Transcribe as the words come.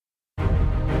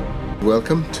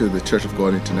Welcome to the Church of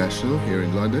God International here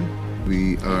in London.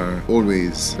 We are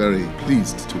always very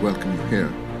pleased to welcome you here.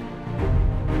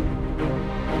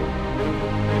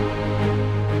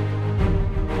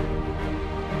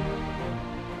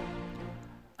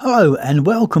 Hello and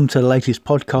welcome to the latest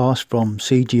podcast from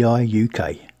CGI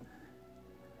UK.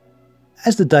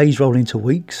 As the days roll into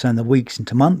weeks and the weeks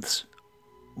into months,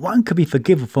 one could be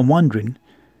forgiven for wondering,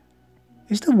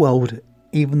 is the world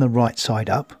even the right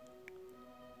side up?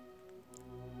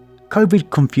 COVID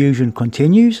confusion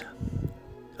continues,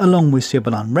 along with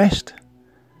civil unrest,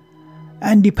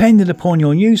 and depending upon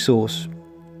your news source,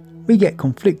 we get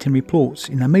conflicting reports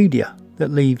in the media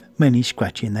that leave many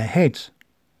scratching their heads.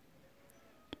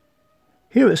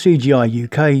 Here at CGI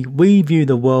UK, we view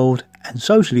the world and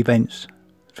social events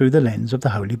through the lens of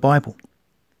the Holy Bible.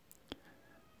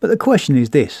 But the question is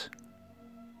this: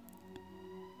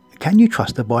 can you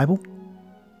trust the Bible?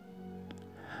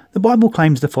 The Bible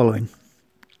claims the following.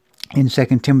 In 2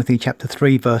 Timothy chapter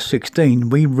 3 verse 16,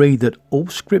 we read that all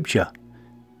scripture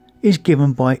is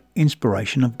given by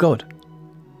inspiration of God.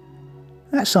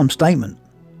 That's some statement.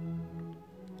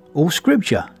 All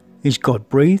scripture is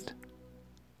God-breathed.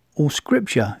 All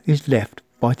scripture is left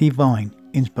by divine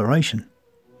inspiration.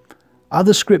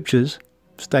 Other scriptures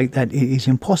state that it is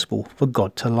impossible for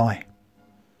God to lie.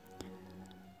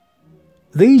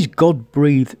 These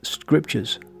God-breathed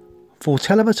scriptures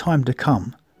foretell of a time to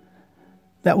come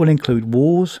that will include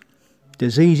wars,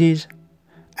 diseases,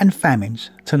 and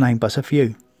famines, to name but a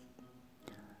few,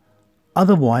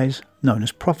 otherwise known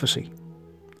as prophecy.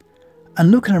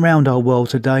 And looking around our world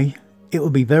today, it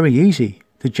would be very easy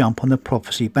to jump on the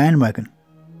prophecy bandwagon.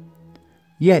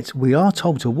 Yet we are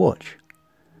told to watch,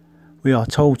 we are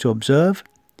told to observe,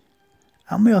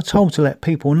 and we are told to let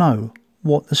people know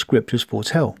what the scriptures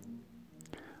foretell.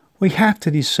 We have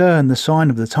to discern the sign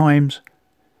of the times,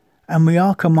 and we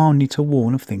are commanded to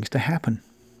warn of things to happen.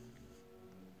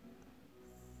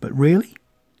 But really?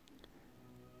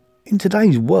 In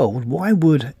today's world, why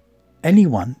would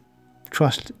anyone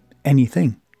trust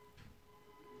anything?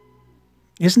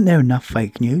 Isn't there enough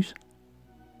fake news?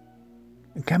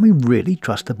 Can we really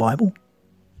trust the Bible?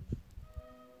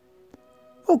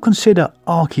 Well, consider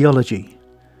archaeology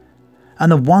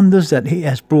and the wonders that it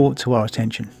has brought to our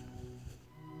attention.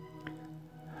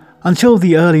 Until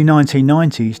the early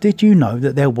 1990s, did you know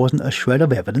that there wasn't a shred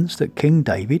of evidence that King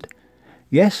David,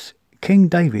 yes, King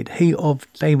David, he of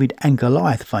David and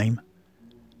Goliath fame,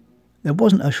 there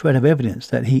wasn't a shred of evidence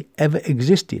that he ever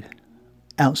existed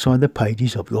outside the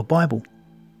pages of your Bible?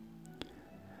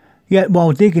 Yet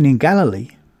while digging in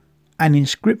Galilee, an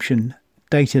inscription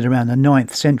dated around the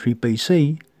 9th century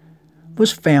BC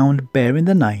was found bearing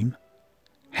the name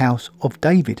House of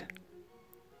David.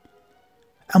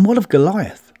 And what of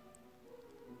Goliath?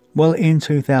 Well, in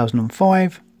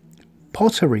 2005,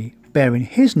 pottery bearing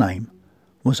his name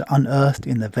was unearthed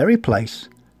in the very place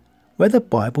where the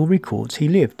Bible records he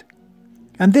lived.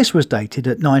 And this was dated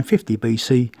at 950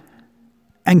 BC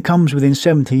and comes within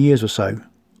 70 years or so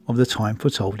of the time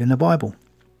foretold in the Bible.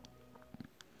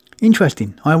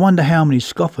 Interesting. I wonder how many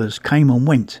scoffers came and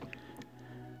went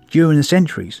during the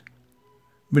centuries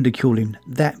ridiculing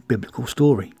that biblical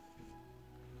story.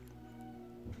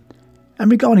 And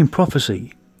regarding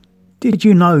prophecy, did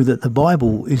you know that the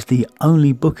Bible is the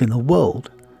only book in the world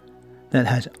that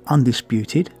has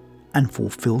undisputed and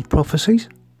fulfilled prophecies?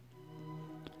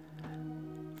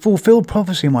 Fulfilled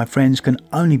prophecy, my friends, can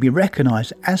only be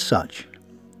recognised as such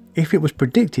if it was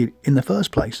predicted in the first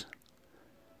place.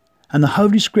 And the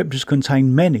Holy Scriptures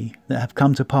contain many that have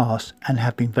come to pass and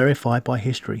have been verified by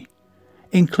history,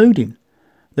 including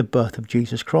the birth of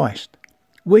Jesus Christ,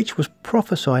 which was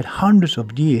prophesied hundreds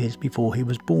of years before he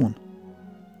was born.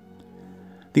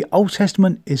 The Old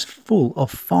Testament is full of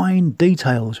fine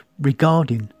details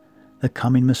regarding the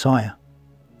coming Messiah.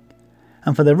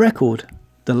 And for the record,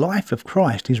 the life of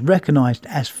Christ is recognised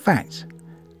as fact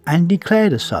and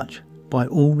declared as such by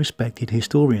all respected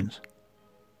historians.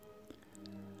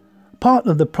 Part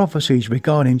of the prophecies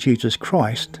regarding Jesus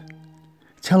Christ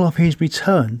tell of his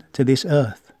return to this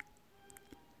earth.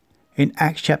 In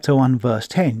Acts chapter 1 verse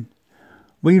 10,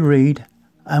 we read,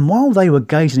 "And while they were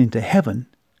gazing into heaven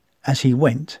as he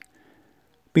went,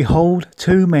 behold,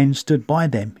 2 men stood by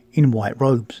them in white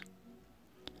robes,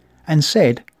 and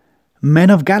said,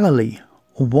 Men of Galilee,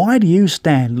 why do you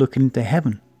stand looking into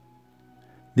heaven?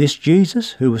 This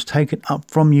Jesus who was taken up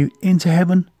from you into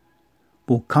heaven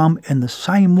will come in the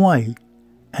same way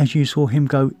as you saw him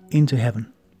go into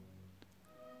heaven."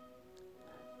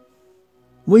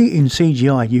 We in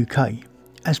CGI UK,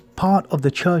 as part of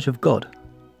the Church of God,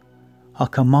 are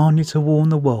commanded to warn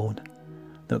the world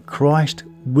that Christ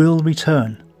will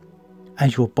return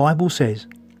as your Bible says,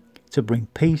 to bring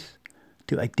peace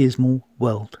to a dismal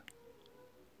world.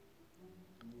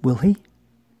 Will he?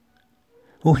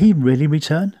 Will he really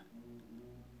return?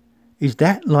 Is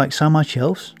that, like so much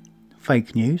else,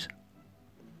 fake news?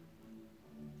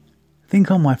 Think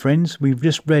on, my friends, we've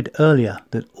just read earlier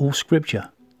that all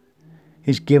Scripture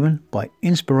is given by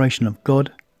inspiration of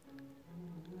God,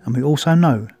 and we also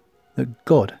know that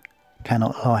God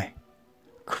cannot lie.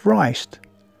 Christ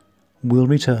will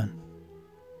return.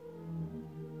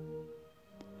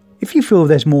 If you feel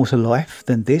there's more to life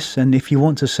than this, and if you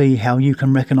want to see how you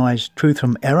can recognise truth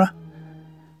from error,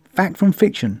 fact from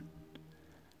fiction,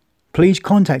 please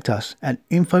contact us at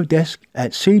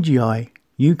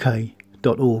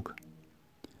infodesk@cgiuk.org.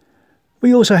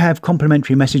 We also have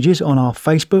complimentary messages on our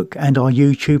Facebook and our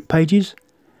YouTube pages,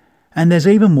 and there's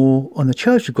even more on the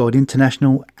Church of God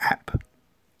International app.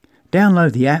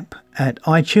 Download the app at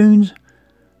iTunes,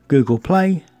 Google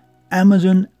Play,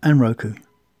 Amazon and Roku.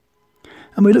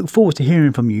 And we look forward to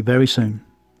hearing from you very soon.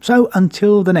 So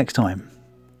until the next time,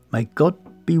 may God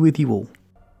be with you all.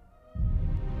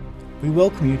 We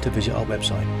welcome you to visit our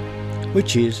website,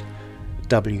 which is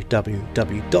www.cgiuk.org.